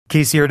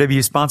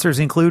KCRW sponsors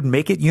include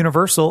Make It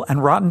Universal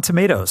and Rotten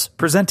Tomatoes,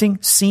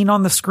 presenting Scene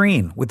on the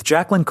Screen with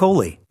Jacqueline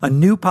Coley, a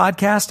new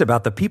podcast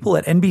about the people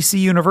at NBC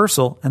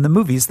Universal and the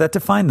movies that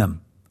define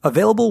them.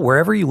 Available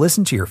wherever you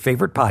listen to your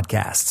favorite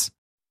podcasts.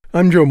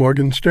 I'm Joe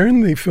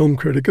Morgenstern, the film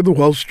critic of the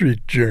Wall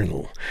Street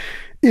Journal.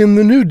 In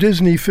the new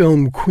Disney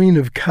film Queen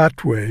of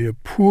Katwe, a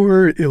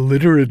poor,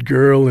 illiterate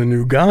girl in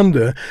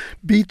Uganda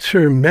beats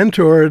her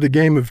mentor at a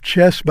game of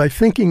chess by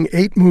thinking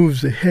 8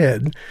 moves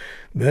ahead,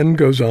 then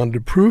goes on to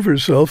prove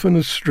herself in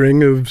a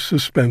string of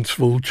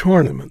suspenseful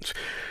tournaments.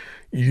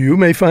 You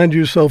may find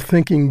yourself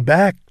thinking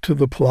back to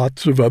the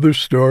plots of other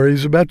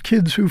stories about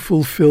kids who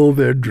fulfill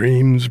their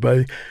dreams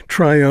by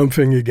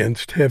triumphing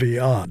against heavy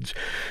odds.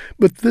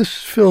 But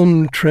this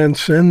film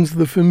transcends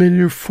the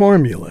familiar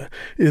formula.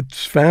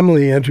 It's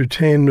family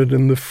entertainment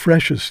in the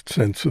freshest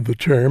sense of the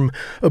term,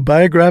 a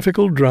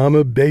biographical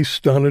drama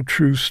based on a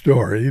true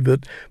story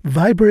that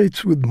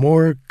vibrates with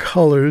more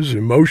colors,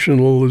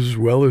 emotional as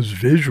well as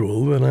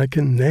visual, than I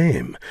can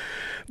name.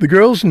 The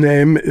girl's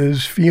name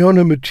is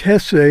Fiona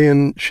Mutese,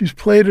 and she's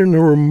played in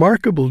a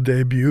remarkable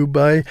debut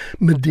by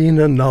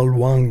Medina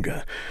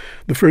Nalwanga.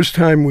 The first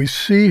time we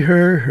see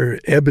her, her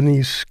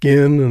ebony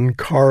skin and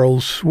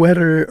coral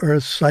sweater are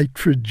a sight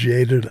for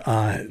jaded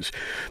eyes.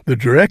 The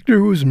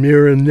director was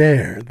Meera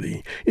Nair,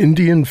 the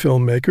Indian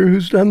filmmaker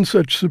who's done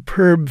such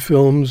superb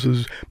films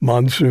as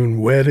Monsoon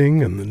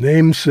Wedding and The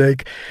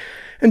Namesake,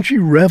 and she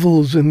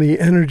revels in the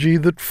energy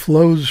that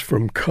flows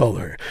from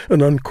color,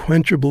 an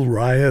unquenchable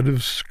riot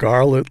of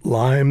scarlet,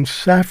 lime,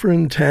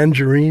 saffron,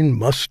 tangerine,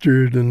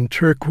 mustard, and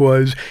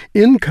turquoise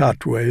in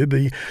Katwe,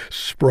 the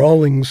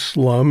sprawling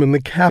slum in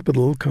the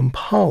capital,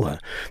 Kampala.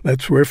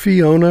 That's where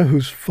Fiona,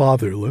 who's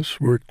fatherless,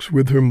 works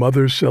with her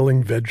mother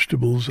selling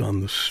vegetables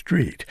on the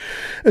street.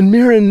 And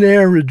Meera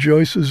Nair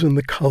rejoices in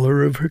the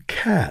color of her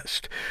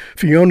cast.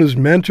 Fiona's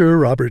mentor,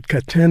 Robert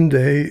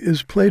Katende,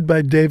 is played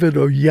by David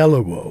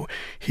Oyelowo.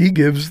 He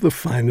gives the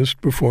finest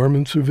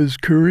performance of his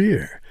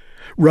career.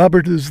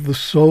 Robert is the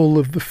soul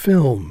of the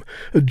film,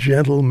 a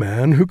gentle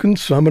man who can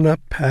summon up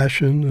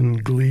passion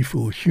and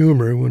gleeful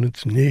humor when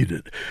it's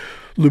needed.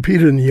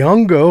 Lupita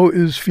Nyong'o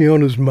is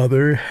Fiona's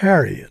mother,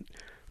 Harriet.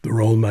 The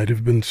role might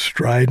have been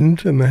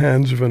strident in the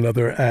hands of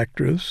another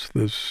actress.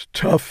 This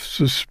tough,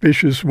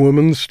 suspicious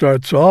woman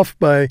starts off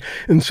by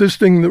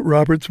insisting that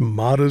Robert's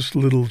modest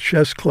little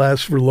chess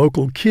class for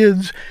local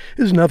kids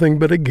is nothing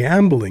but a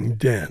gambling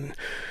den.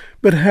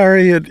 But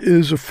Harriet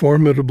is a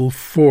formidable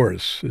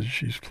force, as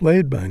she's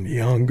played by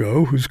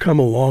Nyong'o, who's come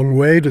a long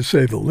way, to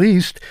say the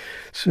least,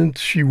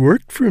 since she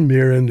worked for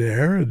Meera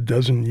Nair a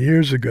dozen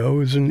years ago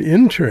as an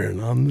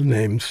intern on The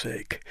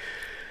Namesake.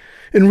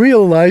 In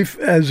real life,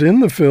 as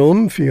in the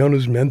film,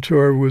 Fiona's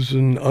mentor was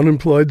an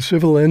unemployed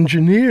civil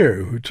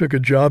engineer who took a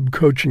job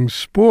coaching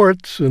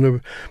sports in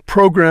a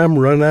program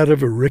run out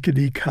of a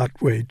rickety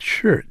Katwe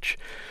church.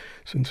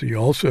 Since he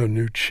also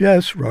knew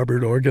chess,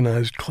 Robert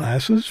organized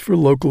classes for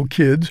local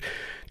kids,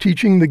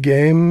 teaching the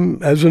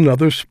game as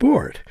another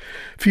sport.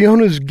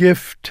 Fiona's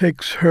gift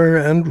takes her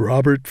and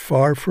Robert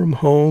far from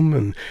home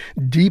and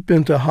deep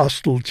into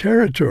hostile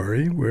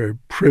territory where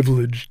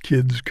privileged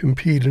kids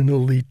compete in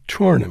elite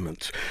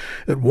tournaments.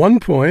 At one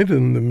point,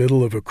 in the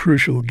middle of a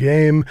crucial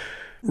game,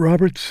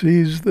 Robert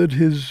sees that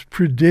his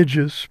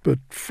prodigious but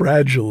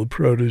fragile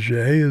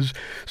protege is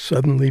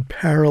suddenly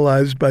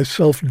paralyzed by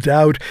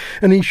self-doubt,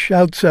 and he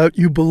shouts out,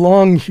 "You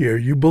belong here,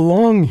 you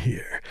belong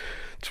here."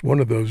 It's one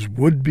of those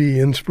would-be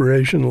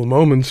inspirational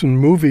moments in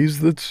movies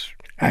that's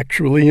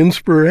actually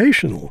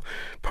inspirational,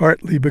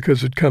 partly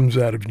because it comes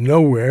out of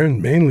nowhere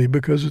and mainly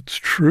because it's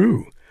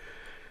true.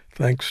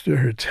 Thanks to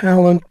her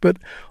talent, but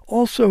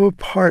also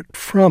apart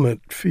from it,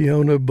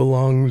 Fiona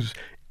belongs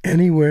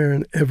anywhere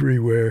and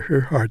everywhere her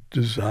heart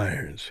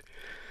desires.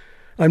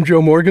 I'm Joe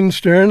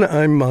Morgenstern.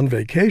 I'm on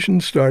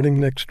vacation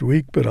starting next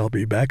week, but I'll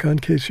be back on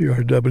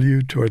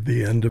KCRW toward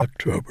the end of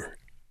October.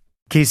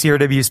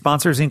 KCRW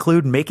sponsors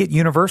include Make It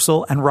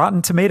Universal and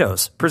Rotten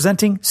Tomatoes,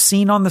 presenting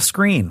Scene on the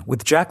Screen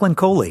with Jacqueline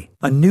Coley,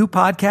 a new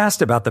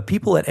podcast about the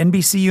people at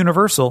NBC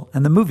Universal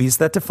and the movies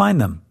that define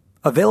them.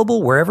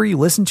 Available wherever you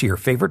listen to your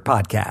favorite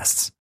podcasts.